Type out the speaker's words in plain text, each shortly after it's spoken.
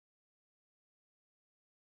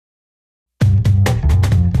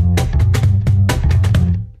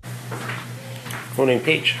Morning,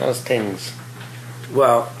 Peach. How's things?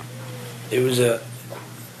 Well, it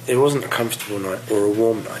wasn't a comfortable night or a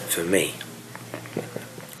warm night for me,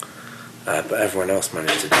 but everyone else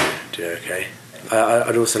managed to do okay.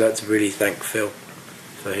 I'd also like to really thank Phil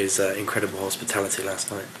for his incredible hospitality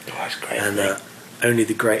last night. Oh, that's great. And only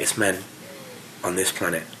the greatest men on this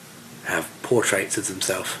planet have portraits of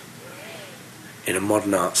themselves in a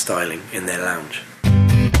modern art styling in their lounge.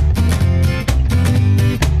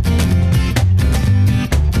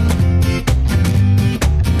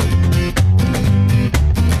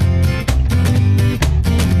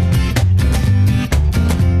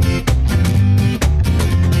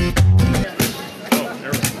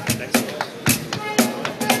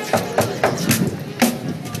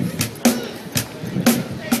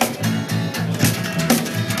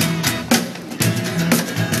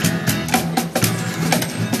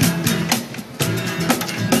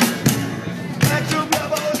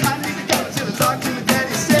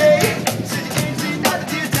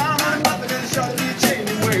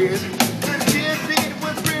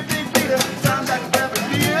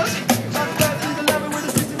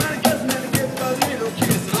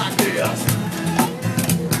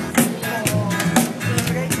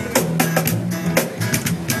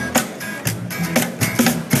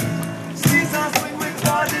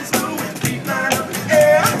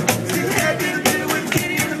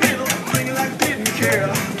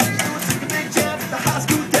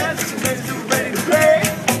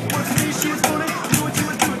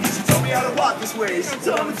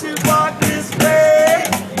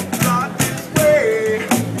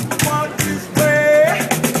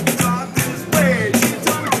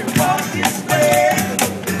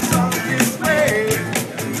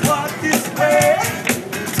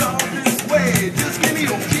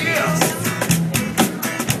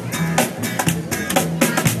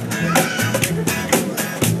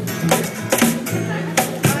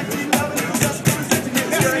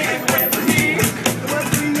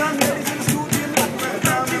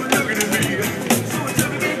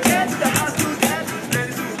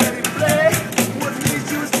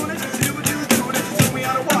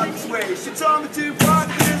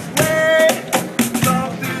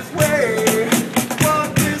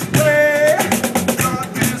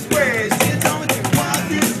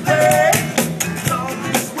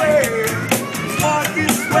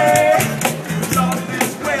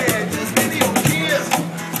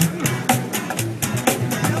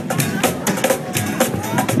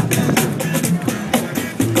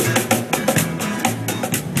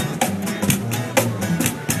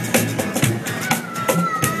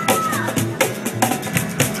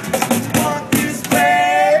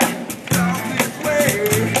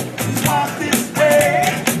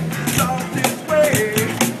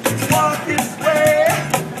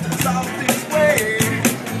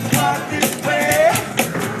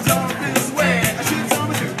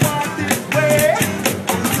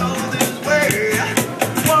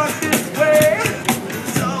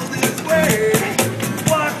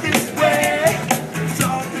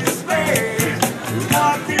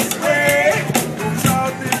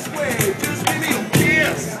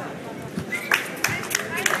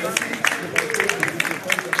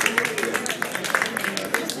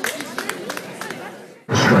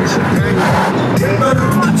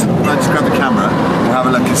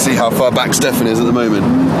 See how far back Stefan is at the moment.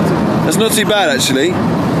 That's not too bad actually.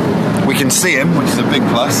 We can see him, which is a big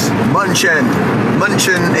plus. Munchen.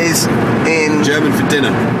 Munchen is in German for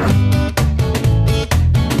dinner.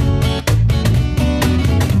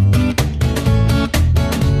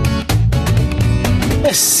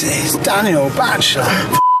 This is Daniel Batchelor.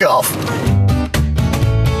 F*** off.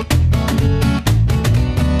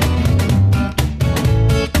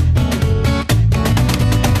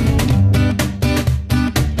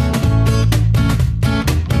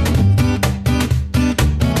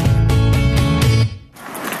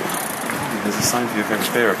 Sign for your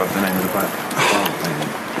favourite beer above the name of the band.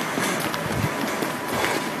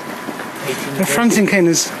 The fronting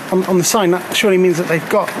cleaners on the sign, that surely means that they've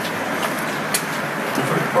got. I'd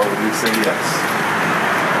probably say yes.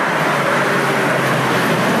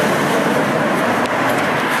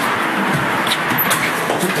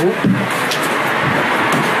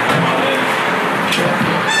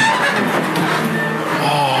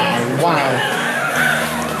 Oh, wow.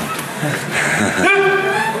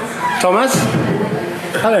 Thomas?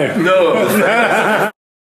 Hello. No.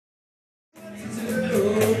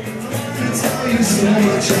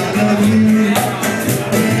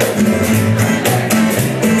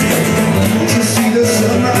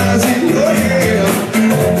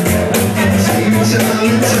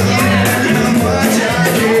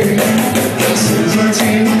 This is my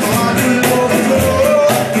team,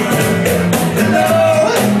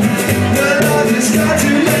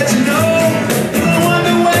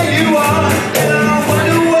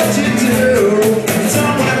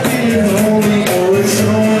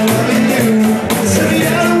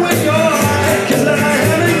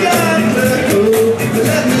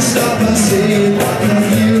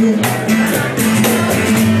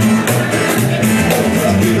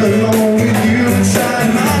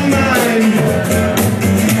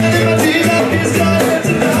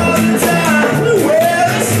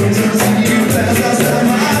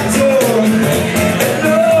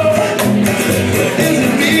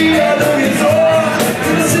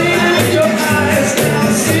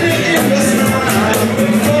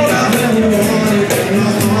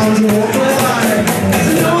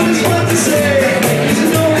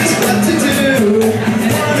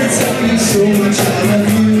 so much I love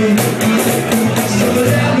you. So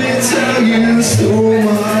let me tell you so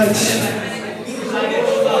much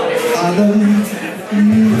I love you.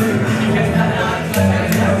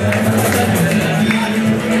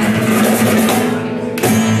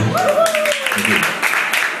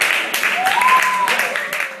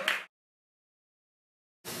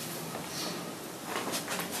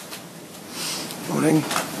 Morning.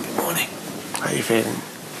 Good morning. How are you feeling?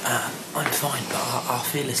 I'm fine, but our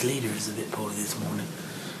fearless leader is a bit poorly this morning.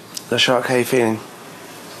 The Shark, how are you feeling?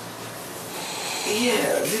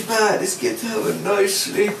 Yeah, not too bad. Let's get to have a nice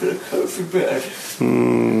sleep in a comfy bed.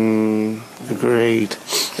 Agreed.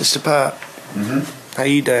 Mr. Pat, how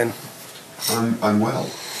you doing? I'm well.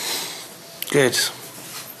 Good.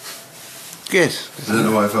 Good. I don't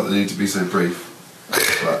know why I felt the need to be so brief.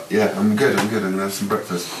 But yeah, I'm good. I'm going to have some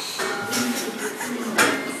breakfast.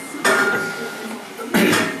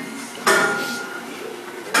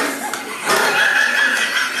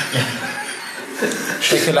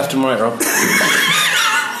 Shake it left and right, Rob.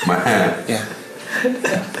 My hair. Yeah.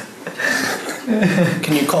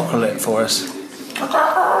 Can you cockerel it for us?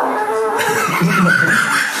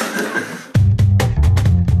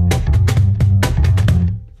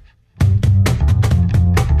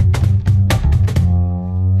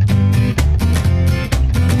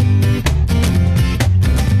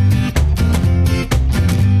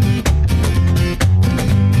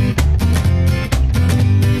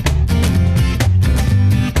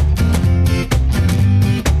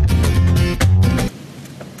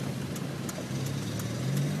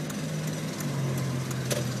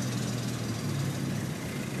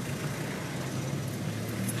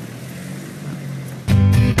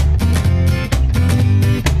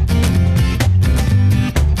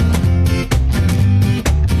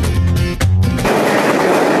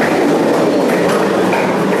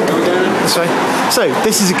 So,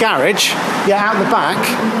 this is a garage. Yeah, out the back.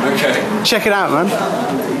 Okay. Check it out, man.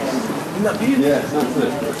 Yeah, that's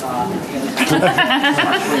it.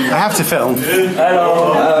 I have to film.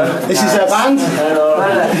 Hello. This is a band. Hello.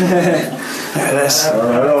 Look at this.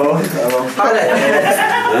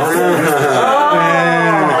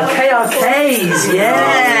 KRKs,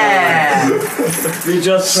 yeah! We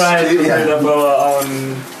just tried to build up our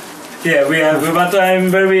own. Yeah, but I'm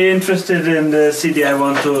very interested in the CD. I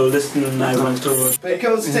want to listen. I want to.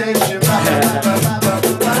 Because tension.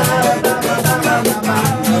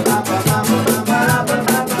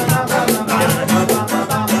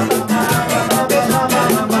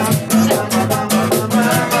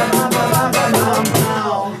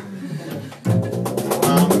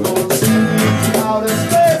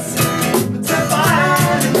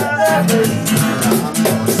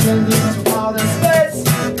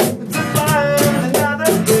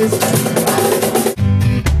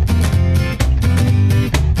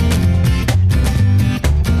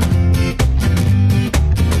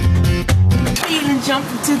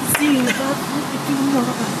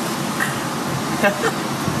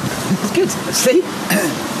 It's good. See?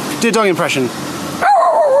 Do a dog impression.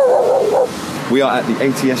 We are at the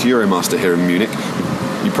ATS Euromaster here in Munich.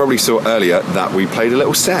 You probably saw earlier that we played a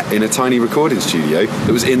little set in a tiny recording studio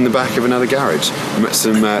that was in the back of another garage. We met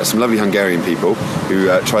some lovely Hungarian people who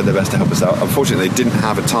tried their best to help us out. Unfortunately, they didn't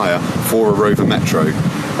have a tyre for a Rover Metro.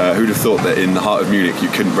 Who'd have thought that in the heart of Munich you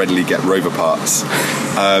couldn't readily get Rover parts?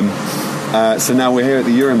 So now we're here at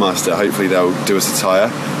the Euromaster. Hopefully they'll do us a tyre,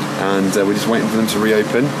 and we're just waiting for them to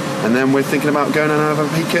reopen, and then we're thinking about going and have a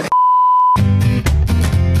peek at.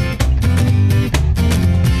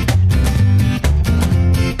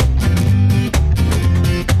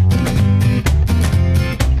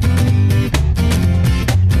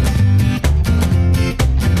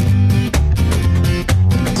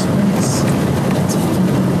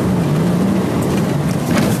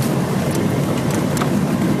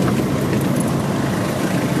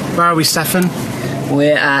 Where are we, Stefan?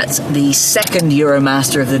 We're at the second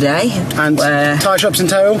Euromaster of the day. And tyre shops in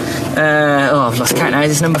total? I've lost count now.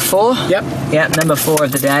 Is this number 4? Yep. Yep, number 4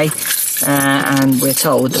 of the day. And we're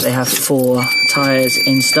told that they have 4 tyres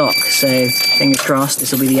in stock. So, fingers crossed,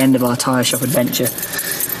 this will be the end of our tyre shop adventure.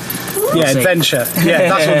 Yeah, adventure. Yeah,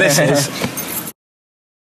 that's what this is.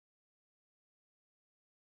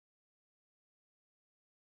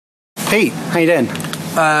 Pete, how you doing?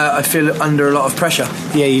 I feel under a lot of pressure.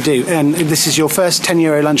 Yeah, you do. And this is your first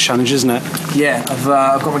 €10 lunch challenge, isn't it? Yeah, I've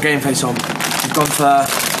got my game face on. I've gone for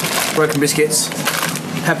broken biscuits,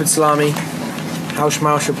 peppered salami,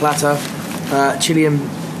 Hausmauscher platter, chili and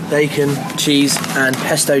bacon, cheese, and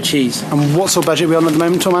pesto cheese. And what sort of budget are we on at the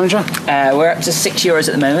moment, tour manager? We're up to €6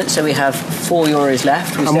 at the moment, so we have €4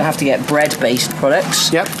 left. We still have to get bread-based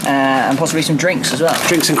products. Yep. And possibly some drinks as well.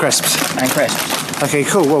 Drinks and crisps. And crisps. Okay,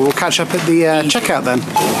 cool. Well, we'll catch up at the checkout then.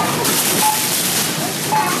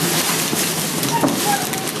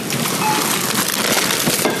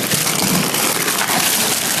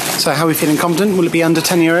 So how are we feeling? Confident? Will it be under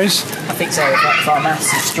 €10? I think so, if our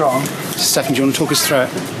maths is strong. Stefan, do you want to talk us through it?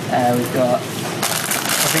 We've got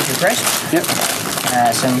paprika crisps. Yep.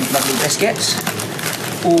 Some lovely biscuits.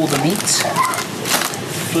 All the meat.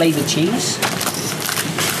 Flavoured cheese.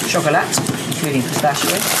 Chocolate, including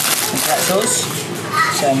pistachio. Some pretzels.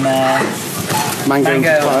 Some Mango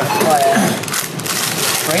papaya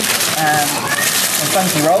drink. Some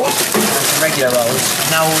funky rolls. And some regular rolls.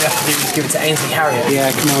 Now all we have to do is give it to Ainsley Harriet.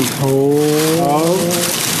 Yeah, come on.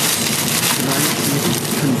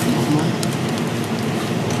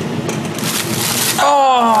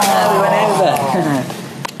 We went over.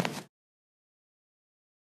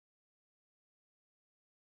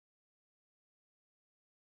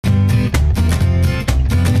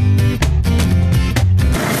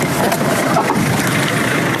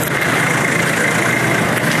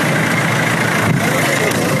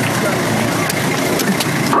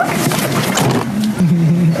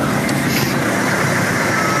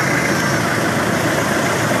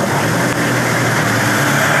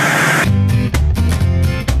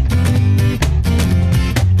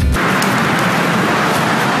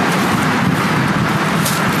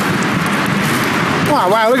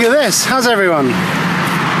 Wow, look at this. How's everyone?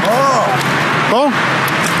 Oh! Bon?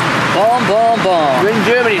 Bon. We're in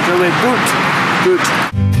Germany, so we're good.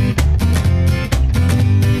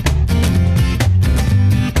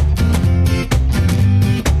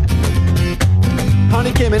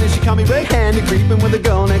 Honey came in and she caught me red-handed, creeping with the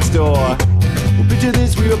girl next door. Well, picture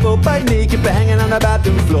this, we were both butt naked, banging on the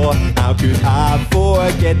bathroom floor. How could I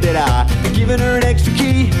forget that I had given her an extra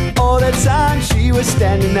key? All that time she was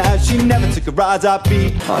standing there, she never took a ride off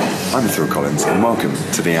beat. Hi, I'm Phil Collins and welcome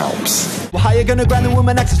to the Alps. Well, how you gonna grant the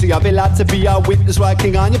woman access to your villa to be a witness while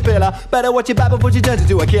king on your pillar? Better watch your back before she turns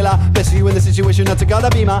into a killer. Best you in the situation not to gotta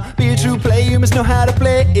be my. Be a true player, you must know how to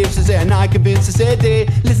play. If she say and I convince her say day.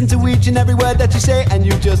 Listen to each and every word that you say, and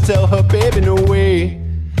you just tell her, baby, no way.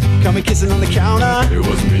 Caught me kissing on the counter. It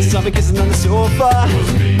was me. Saw me kissing on the sofa. It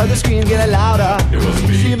was me. Heard the scream getting louder. It was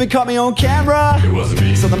me. She even caught me on camera. It was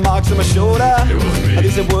me. Saw the marks on my shoulder. It was me.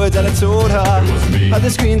 These are words that I told her. It was me. Heard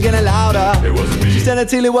the scream getting louder. It was me. She said it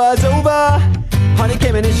till it was over. Honey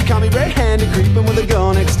came in and she caught me red-handed, creeping with the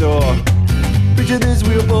girl next door. Picture this,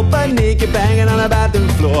 we were both butt naked, banging on the bathroom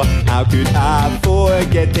floor. How could I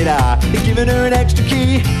forget that I had given her an extra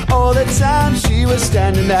key? All the time she was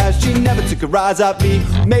standing there, she never took a rise off me.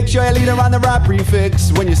 Make sure you lead her on the right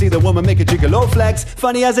prefix when you see the woman make a gigolo flex.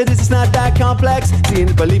 Funny as it is, it's not that complex. Seeing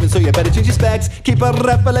is believing, so you better change your specs. Keep her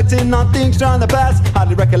recollecting on things from the past,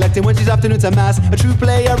 hardly recollecting when she's afternoons a mass. A true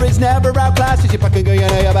player is never outclassed. She's your fucking girl, you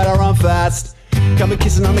know you better run fast. Got me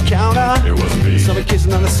kissing on the counter. It was me. Saw me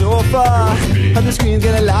kissing on the sofa. It was me. Heard the screams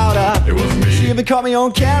getting louder. It was me. She even caught me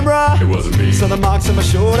on camera. It was me. Saw the marks on my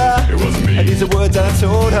shoulder. It was me. And these are words that I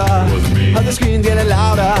told her. It was me. Heard the screams getting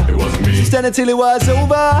louder. It was me. She stayed until it was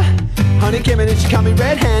over. Honey came in and she caught me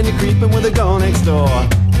red-handed, creeping with the girl next door.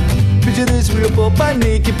 Picture this, we were both butt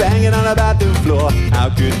naked, banging on the bathroom floor. How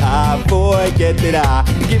could I forget that I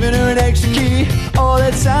had given her an extra key? All the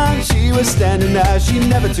time she was standing there, she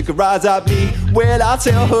never took a rise off me. Well, I'll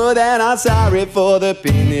tell her that I'm sorry for the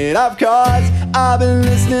pain that I've caused. I've been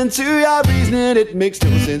listening to your reasoning, it makes no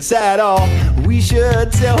sense at all. We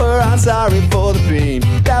should tell her I'm sorry for the pain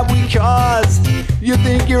that we caused. You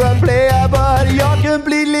think you're a player, but you're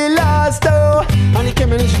completely lost. Oh, honey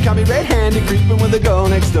came in and she caught me red-handed, creeping with the girl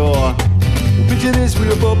next door. Picture this, we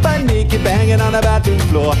were both butt naked, banging on the bathroom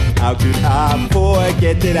floor. How could I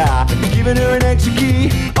forget that I had given her an extra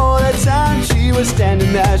key? All the time she was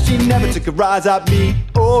standing there, she never took a rise off me.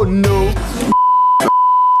 Oh no.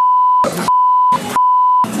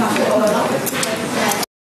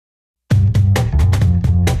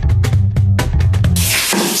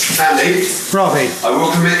 Andy, Robbie. I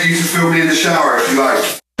will permit you to film me in the shower if you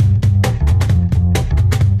like.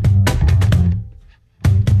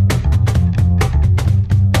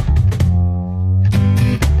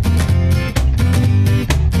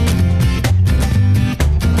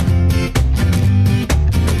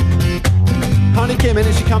 Honey came in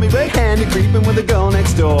and she caught me red-handed, creeping with the girl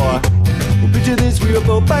next door. Well, picture this, we were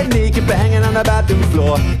both butt naked, banging on the bathroom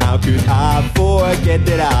floor. How could I forget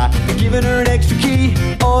that I'd given her an extra key?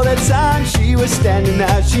 All that time she was standing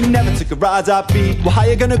there, she never took a rise up beat. Well, how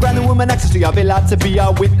you gonna grant a woman access to your villa to be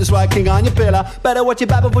a witness while king on your pillar? Better watch your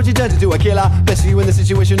back before she turns into a killer. Best you in the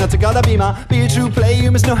situation not to gotta be my. Be a true player,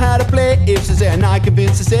 you must know how to play. If she's there and I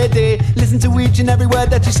convince her, say day. Listen to each and every word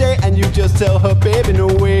that you say, and you just tell her, baby, no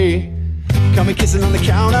way. Caught me kissing on the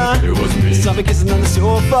counter. It was me. Saw me kissing on the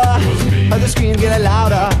sofa. It was me. Heard the scream getting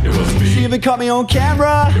louder. It was me. She even caught me on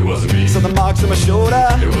camera. It was me. Saw the marks on my shoulder.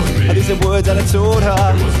 It was me. These are words that I told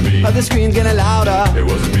her. It was me. Heard the scream getting louder. It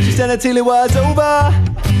was me. She said it till it was over.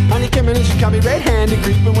 And he came in and she caught me red-handed,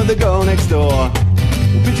 creeping with the girl next door.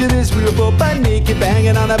 Picture this, we were both butt naked,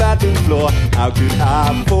 banging on the bathroom floor. How could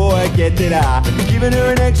I forget that I'd given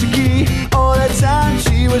her an extra key? All that time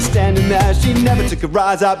she was standing there, she never took a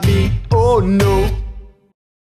rise at me. Oh no.